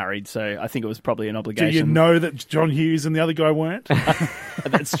were married, so I think it was probably an Do obligation. you know that John Hughes and the other guy weren't?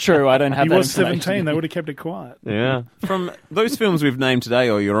 That's true. I don't have He that was information. 17. They would have kept it quiet. Yeah. From those films we've named today,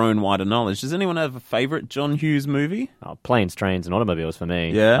 or your own wider knowledge, does anyone have a favourite John Hughes movie? Oh, Planes, Trains, and Automobiles for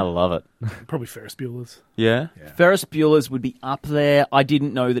me. Yeah? I love it. Probably Ferris Bueller's. Yeah. Ferris Bueller's would be up there. I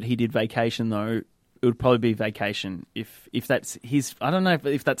didn't know that he did Vacation, though. It would probably be Vacation if that's his. I don't know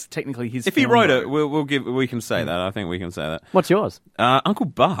if that's technically his. If he film, wrote though. it, we can say that. I think we can say that. What's yours? Uncle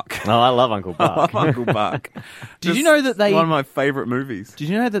Buck. Oh, I love Uncle I Buck. love Uncle Buck. Did you know that they- one of my favourite movies? Did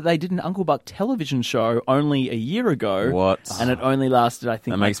you know that they did an Uncle Buck television show only a year ago? What? And it only lasted, I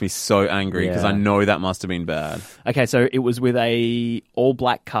think. That makes me so angry because Yeah. I know that must have been bad. Okay, so it was with a all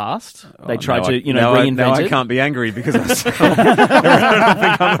black cast. They tried Now to, reinvent now I it. can't be angry because I don't think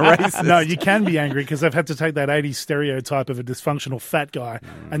I'm a racist. No, you can be angry because they've had to take that 80s stereotype of a dysfunctional fat guy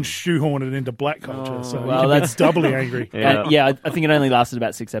and shoehorn it into black culture. So well, you can that's- be doubly angry. Yeah, I think it only lasted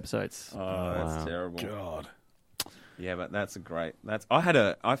about 6 episodes. Oh, that's terrible. God. Yeah, but that's a great. I got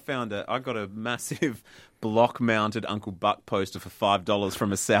a massive block-mounted Uncle Buck poster for $5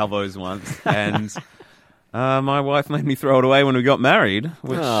 from a Salvo's once, and my wife made me throw it away when we got married.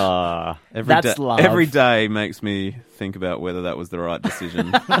 Which That's love. Every day makes me think about whether that was the right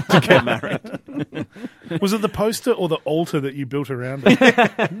decision to get married. Was it the poster or the altar that you built around it?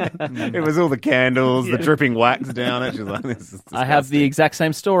 It was all the candles, the dripping wax down it. She was like, "This is disgusting." I have the exact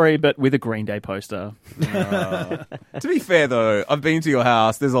same story, but with a Green Day poster. To be fair, though, I've been to your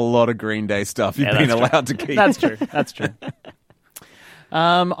house. There's a lot of Green Day stuff you've been allowed to keep. That's true. That's true.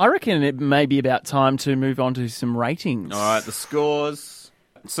 I reckon it may be about time to move on to some ratings. All right, the scores.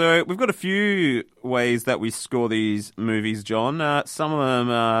 So we've got a few ways that we score these movies, John. Some of them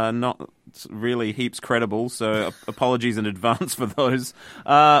are not really heaps credible, so apologies in advance for those.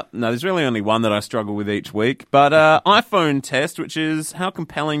 No, there's really only one that I struggle with each week. But iPhone test, which is how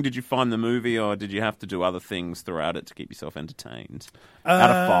compelling did you find the movie, or did you have to do other things throughout it to keep yourself entertained?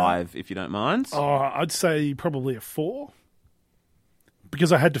 Out of 5, if you don't mind. Oh, I'd say probably a 4.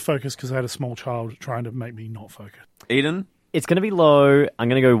 Because I had to focus because I had a small child trying to make me not focus. Eden? It's going to be low. I'm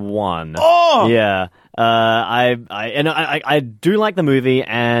going to go 1. Oh! Yeah. I do like the movie,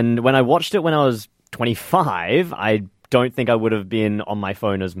 and when I watched it when I was 25, I don't think I would have been on my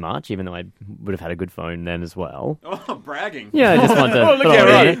phone as much, even though I would have had a good phone then as well. Oh, bragging. Yeah, I just want to... Yeah,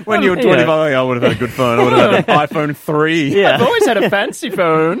 right. When you were 25, I would have had a good phone. I would have had an iPhone 3. Yeah. I've always had a fancy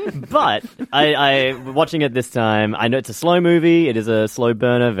phone. But I watching it this time, I know it's a slow movie. It is a slow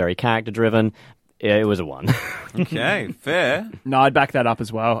burner, very character-driven. It was a 1. Okay, fair. No, I'd back that up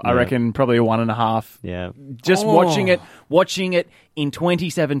as well. I reckon probably a 1.5. Yeah. Just watching it in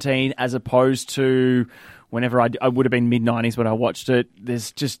 2017 as opposed to whenever I would have been mid-90s when I watched it.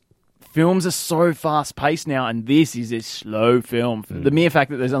 There's just... Films are so fast-paced now, and this is a slow film. The mere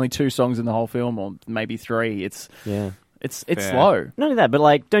fact that there's only 2 songs in the whole film, or maybe 3, it's slow. Not only that, but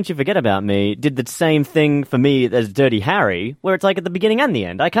like, Don't You Forget About Me did the same thing for me as Dirty Harry, where it's like at the beginning and the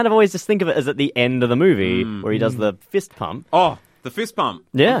end. I kind of always just think of it as at the end of the movie, where he does the fist pump. Oh, the fist pump.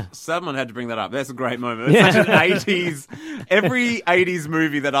 Yeah. Someone had to bring that up. That's a great moment. It's such an 80s... Every 80s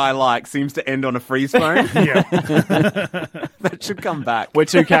movie that I like seems to end on a freeze frame. Yeah. That should come back. Where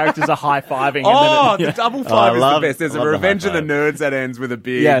 2 characters are high-fiving. Oh, and then the double five is the best. There's a love the Revenge of the high Nerds that ends with a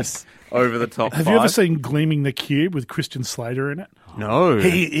big... Yes. Over-the-top Have five. you ever seen Gleaming the Cube with Christian Slater in it? No.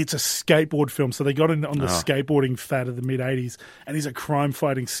 It's a skateboard film, so they got in on the skateboarding fad of the mid-'80s, and he's a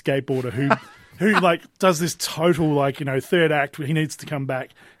crime-fighting skateboarder who like does this total like, third act where he needs to come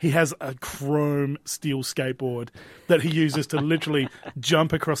back. He has a chrome steel skateboard that he uses to literally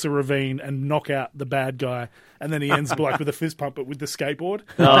jump across a ravine and knock out the bad guy, and then he ends like with a fist pump but with the skateboard.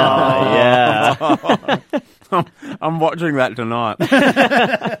 Oh, yeah. I'm watching that tonight.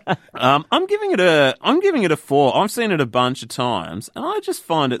 I'm giving it a 4. I've seen it a bunch of times, and I just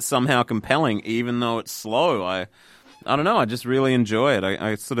find it somehow compelling, even though it's slow. I don't know. I just really enjoy it.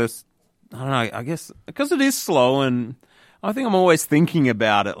 I sort of, I don't know. I guess because it is slow, and I think I'm always thinking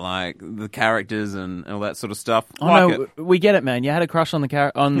about it, like the characters and all that sort of stuff. We get it, man. You had a crush on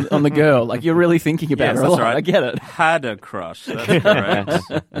the on the girl. Like, you're really thinking about her a that's lot. right. I get it. Had a crush. That's correct.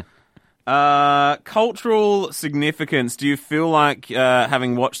 Cultural significance. Do you feel like,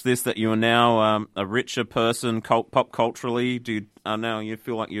 having watched this, that you are now a richer person pop culturally? Do you, now you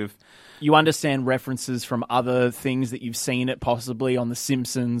feel like You understand references from other things that you've seen it possibly on The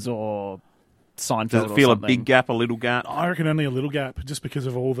Simpsons or Seinfeld. Does it feel or a something? big gap, a little gap? I reckon only a little gap, just because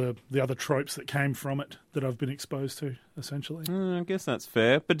of all the other tropes that came from it that I've been exposed to, essentially. I guess that's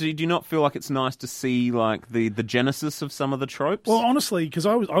fair. But do you not feel like it's nice to see like the genesis of some of the tropes? Well, honestly, because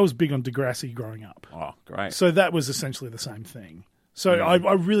I was big on Degrassi growing up. Oh, great. So that was essentially the same thing. So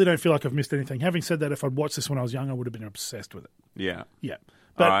I really don't feel like I've missed anything. Having said that, if I'd watched this when I was young, I would have been obsessed with it. Yeah. Yeah.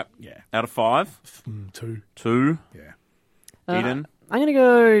 But, All right. Yeah. Out of 5? 2. 2? Yeah. Eden? I'm going to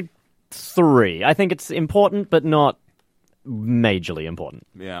go 3. I think it's important, but not majorly important.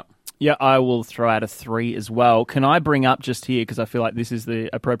 Yeah. Yeah, I will throw out a 3 as well. Can I bring up just here, because I feel like this is the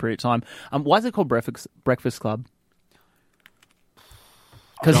appropriate time, why is it called Breakfast Club?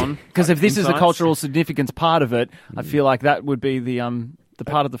 Because if this is a cultural significance part of it, I feel like that would be the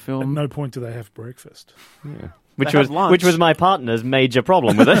part of the film. At no point do they have breakfast. Yeah. Which was my partner's major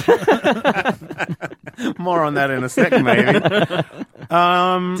problem with it. More on that in a second, maybe.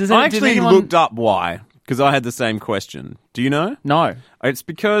 I actually looked up why, because I had the same question. Do you know? No. It's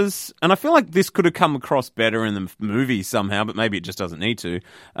because, and I feel like this could have come across better in the movie somehow, but maybe it just doesn't need to.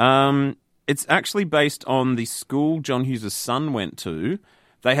 It's actually based on the school John Hughes' son went to.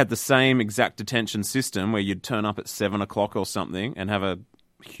 They had the same exact detention system where you'd turn up at 7 o'clock or something and have a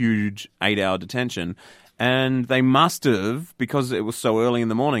huge 8-hour detention. And they must have, because it was so early in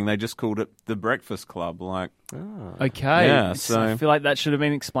the morning, they just called it the Breakfast Club. Like, Okay. Yeah, so- I feel like that should have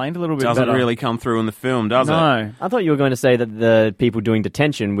been explained a little bit doesn't better. really come through in the film, does it? No. I thought you were going to say that the people doing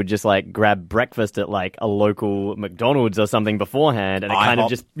detention would just like grab breakfast at like a local McDonald's or something beforehand, and it kind IHOP. of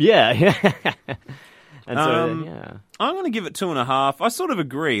just yeah. And so Um, yeah. I'm going to give it 2.5. I sort of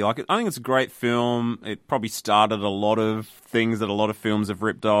agree. Like, I think it's a great film. It probably started a lot of things that a lot of films have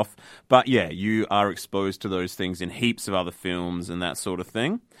ripped off. But yeah, you are exposed to those things in heaps of other films and that sort of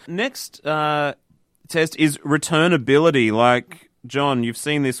thing. Next test is returnability. Like, John, you've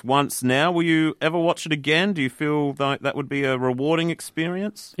seen this once now. Will you ever watch it again? Do you feel like that would be a rewarding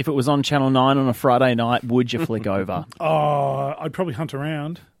experience? If it was on Channel 9 on a Friday night, would you flick over? Oh, I'd probably hunt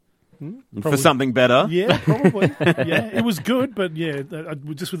around. For something better? Yeah, probably. Yeah, it was good, but yeah,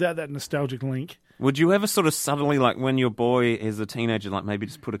 just without that nostalgic link. Would you ever sort of subtly, like when your boy is a teenager, like maybe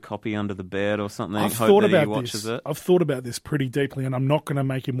just put a copy under the bed or something? I've hope thought that he about watches this. it? I've thought about this pretty deeply, and I'm not going to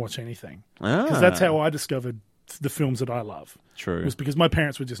make him watch anything Ah. because that's how I discovered the films that I love. True. It was because my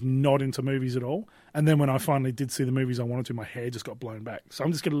parents were just not into movies at all, and then when I finally did see the movies I wanted to, my hair just got blown back. So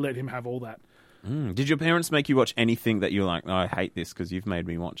I'm just going to let him have all that. Did your parents make you watch anything that you're like, oh, I hate this because you've made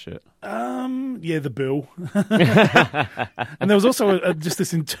me watch it? Yeah, The Bill. And there was also just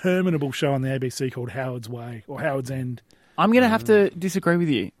this interminable show on the ABC called Howard's Way or Howard's End. I'm going to have to disagree with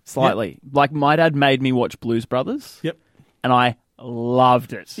you slightly. Like, my dad made me watch Blues Brothers. Yep. And I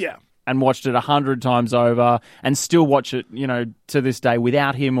loved it. Yeah. And watched it 100 times over and still watch it, to this day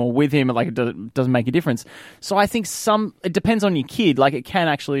without him or with him. Like, it doesn't make a difference. So I think it depends on your kid. Like, it can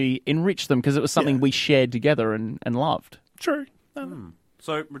actually enrich them because it was something we shared together and loved. True.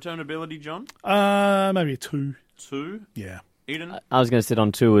 So, returnability, John? Maybe a 2. 2? Yeah. Eden? I was going to sit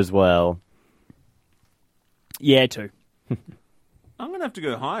on 2 as well. Yeah, 2. I'm going to have to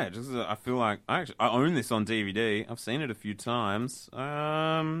go higher. Just 'cause I feel like I own this on DVD. I've seen it a few times.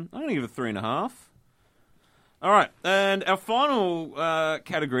 I'm going to give it 3.5. All right, and our final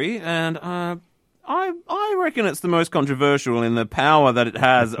category, and I reckon it's the most controversial in the power that it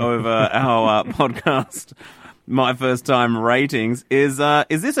has over our podcast. My first time ratings is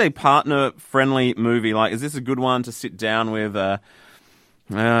this a partner friendly movie? Like, is this a good one to sit down with a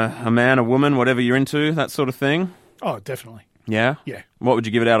man, a woman, whatever you're into, that sort of thing? Oh, definitely. Yeah? Yeah. What would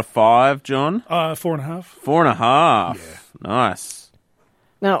you give it out of 5, John? 4.5. 4.5. Yeah. Nice.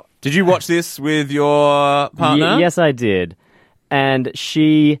 Now, Did you watch this with your partner? yes, I did, and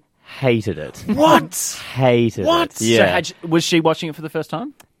she hated it. What? Hated What? it. Yeah. So was she watching it for the first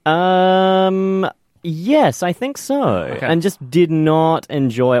time? Yes, I think so. And just did not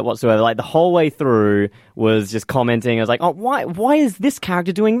enjoy it whatsoever. Like, the whole way through was just commenting. I was like, oh, why is this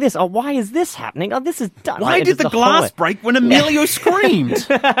character doing this? Oh, why is this happening? Oh, this is done. Why Like, did just the whole glass way. break when Emilio screamed?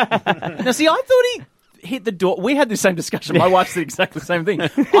 Now, see, I thought he hit the door. We had the same discussion. My wife said exactly the same thing. I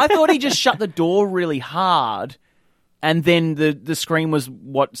thought he just shut the door really hard, and then the screen was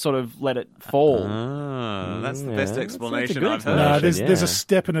what sort of let it fall. That's the best that's explanation a good I've heard. No, version, there's yeah. a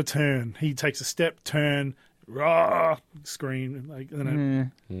step and a turn. He takes a step, turn, rah, scream. Like, and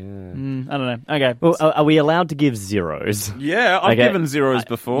then I don't know. Okay. Well, are we allowed to give zeros? Yeah, I've Okay. given zeros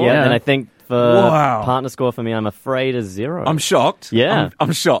before. Yeah, and I think for Wow. partner score for me, I'm afraid a 0. I'm shocked. Yeah.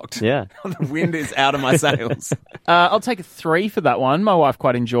 I'm shocked. Yeah. The wind is out of my sails. I'll take a 3 for that one. My wife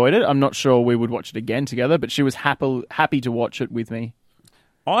quite enjoyed it. I'm not sure we would watch it again together, but she was happy to watch it with me.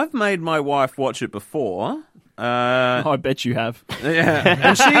 I've made my wife watch it before. I bet you have. Yeah,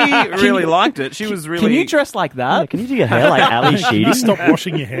 and she really liked it. She was really. Can you dress like that? Can you do your hair like Ali Sheedy? stop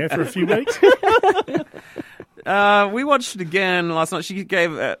washing your hair for a few weeks. We watched it again last night. She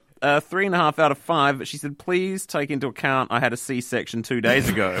gave it 3.5 out of 5, but she said, please take into account I had a C-section 2 days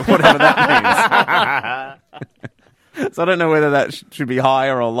ago, whatever that means. So I don't know whether that should be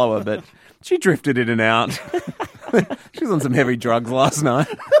higher or lower, but she drifted in and out. She was on some heavy drugs last night.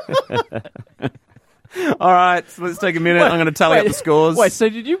 All right, so let's take a minute. I'm going to tally up the scores. Wait, so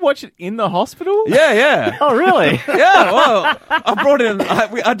did you watch it in the hospital? Yeah. Oh, really? Yeah, well, I brought in.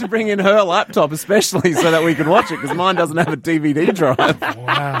 We had to bring in her laptop especially so that we could watch it because mine doesn't have a DVD drive.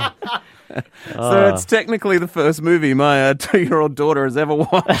 Wow. So it's technically the first movie my 2-year-old daughter has ever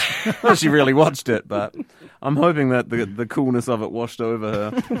watched. Well, she really watched it, but I'm hoping that the coolness of it washed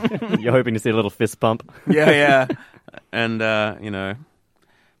over her. You're hoping to see a little fist pump. Yeah. And,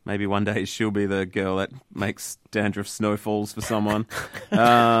 maybe one day she'll be the girl that makes dandruff snowfalls for someone.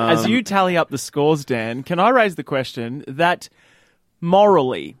 As you tally up the scores, Dan, can I raise the question that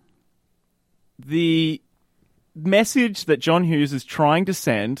morally, the message that John Hughes is trying to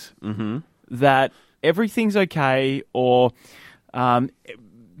send that everything's okay, or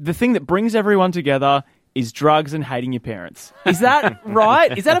the thing that brings everyone together is drugs and hating your parents. Is that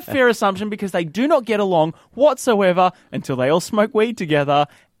right? Is that a fair assumption? Because they do not get along whatsoever until they all smoke weed together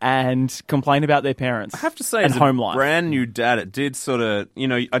and complain about their parents. I have to say, and as home a life. brand new dad, it did sort of,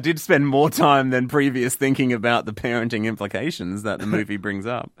 I did spend more time than previous thinking about the parenting implications that the movie brings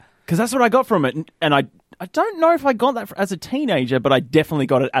up. Because that's what I got from it. And I don't know if I got that as a teenager, but I definitely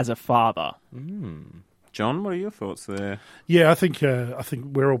got it as a father. John, what are your thoughts there? Yeah, I think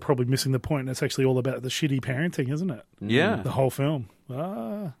we're all probably missing the point. It's actually all about the shitty parenting, isn't it? Yeah. The whole film.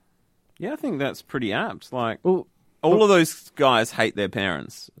 Yeah, I think that's pretty apt. Like, all of those guys hate their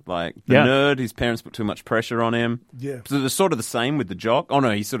parents. Like, the Yeah. nerd, his parents put too much pressure on him. Yeah. So they're sort of the same with the jock. Oh,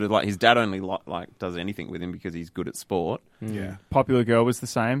 no, he's sort of like, his dad only like does anything with him because he's good at sport. Yeah. Popular Girl was the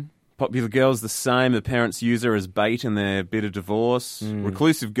same. Popular Girl's the same. The parents use her as bait in their bit of divorce.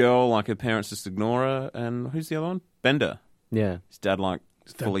 Reclusive Girl, like, her parents just ignore her. And who's the other one? Bender. Yeah. His dad, like,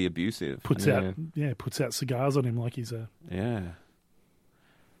 fully abusive. Puts out cigars on him like he's a... Yeah.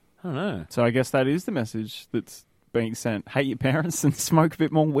 I don't know. So I guess that is the message that's being sent. Hate your parents and smoke a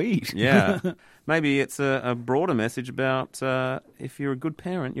bit more weed. Yeah. Maybe it's a broader message about if you're a good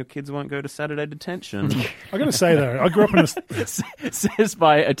parent, your kids won't go to Saturday detention. I got to say, though, I grew up in a... Says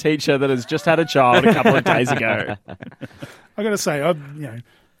by a teacher that has just had a child a couple of days ago. I got to say,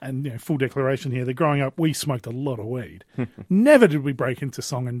 full declaration here, that growing up, we smoked a lot of weed. Never did we break into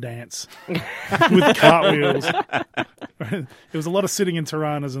song and dance with cartwheels. There was a lot of sitting in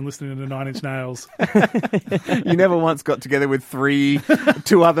Tiranas and listening to 9 Inch Nails. You never once got together with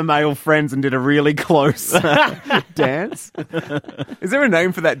two other male friends and did a really close dance? Is there a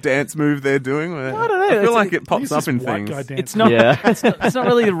name for that dance move they're doing? I don't know. I feel like it pops It's up this in white things. guy dance. It's not, Yeah. it's not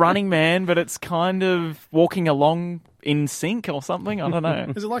really the Running Man, but it's kind of walking along in sync or something. I don't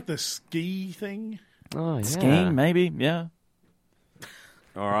know. Is it like the ski thing? Oh, yeah. Skiing, maybe. Yeah.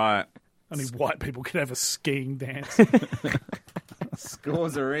 All right. Only white people could have a skiing dance.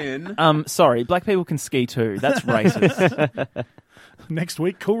 Scores are in. Sorry, black people can ski too. That's racist. Next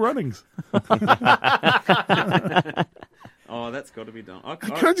week, Cool Runnings. Oh, that's got to be done.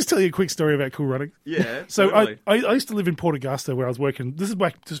 Can I just tell you a quick story about Cool Runnings? Yeah. So totally. I used to live in Port Augusta where I was working. This is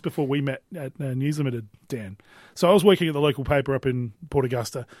back just before we met at News Limited, Dan. So I was working at the local paper up in Port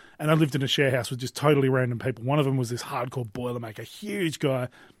Augusta, and I lived in a share house with just totally random people. One of them was this hardcore Boilermaker, huge guy,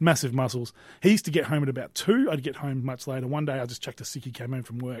 massive muscles. He used to get home at about 2. I'd get home much later. One day I just checked a sick. He came home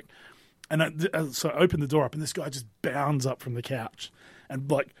from work. And so I opened the door up, and this guy just bounds up from the couch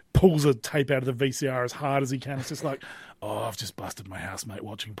and like pulls a tape out of the VCR as hard as he can. It's just like, oh, I've just busted my housemate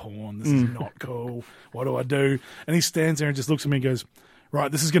watching porn. This is not cool. What do I do? And he stands there and just looks at me and goes,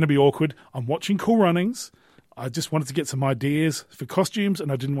 right, this is going to be awkward. I'm watching Cool Runnings. I just wanted to get some ideas for costumes,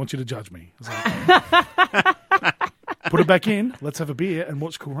 and I didn't want you to judge me. I was like, put it back in. Let's have a beer and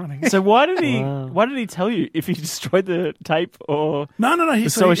watch Cool Runnings. So why did he tell you if he destroyed the tape or No. He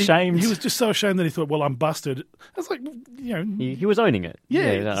was so ashamed? He was just so ashamed that he thought, well, I'm busted. I was like, He was owning it. yeah.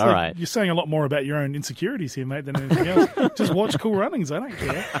 All it's right. like, you're saying a lot more about your own insecurities here, mate, than anything else. Just watch Cool Runnings. I don't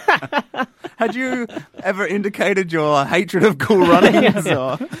care. Had you ever indicated your hatred of Cool Runnings?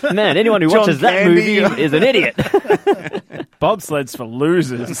 Or... Man, anyone who John watches that Candy. movie is an idiot. bobsleds for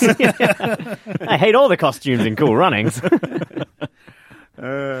losers? I hate all the costumes in Cool Runnings.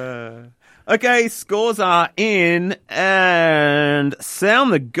 Okay, scores are in, and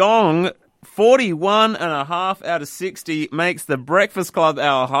Sound the Gong, 41.5 out of 60, makes The Breakfast Club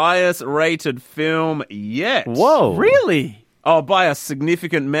our highest rated film yet. Whoa. Really? Oh, by a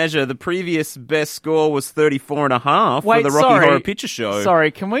significant measure. The previous best score was 34.5 for Wait, the Rocky sorry. Horror Picture Show. Sorry,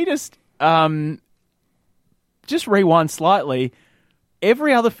 can we just rewind slightly?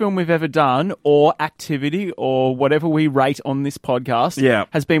 Every other film we've ever done, or activity, or whatever we rate on this podcast, Yeah.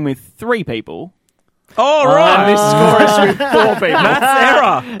 has been with 3 people. Oh, And right. this score is with 4 people. That's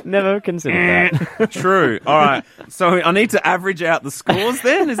error. Never considered that. True. All right. So I need to average out the scores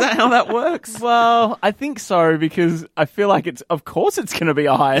then? Is that how that works? Well, I think so, because I feel like of course it's going to be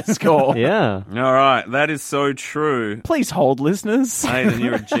a higher score. Yeah. All right. That is so true. Please hold, listeners. Hayden,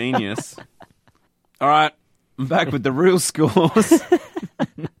 you're a genius. All right. I'm back with the real scores.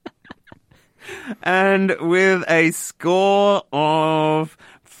 And with a score of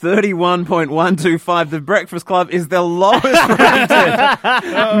 31.125, The Breakfast Club is the lowest rated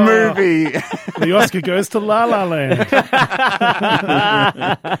movie. The Oscar goes to La La Land.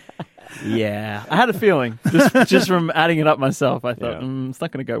 Yeah, I had a feeling. Just from adding it up myself, I thought, it's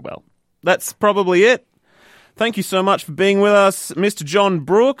not going to go well. That's probably it. Thank you so much for being with us, Mr. John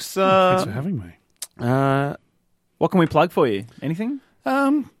Brooks. Thanks for having me. What can we plug for you? Anything?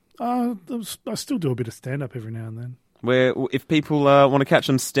 I still do a bit of stand-up every now and then. Where, if people want to catch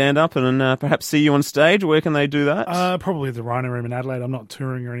them stand up and perhaps see you on stage, where can they do that? Probably the Rhino Room in Adelaide. I'm not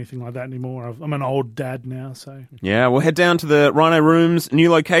touring or anything like that anymore. I'm an old dad now, so... Yeah, we'll head down to the Rhino Room's new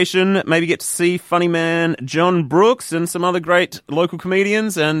location, maybe get to see funny man John Brooks and some other great local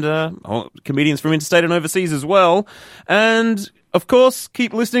comedians and comedians from interstate and overseas as well. And, of course,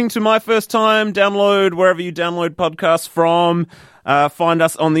 keep listening to My First Time. Download wherever you download podcasts from. Find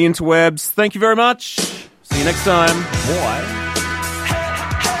us on the interwebs. Thank you very much. See you next time. Boy.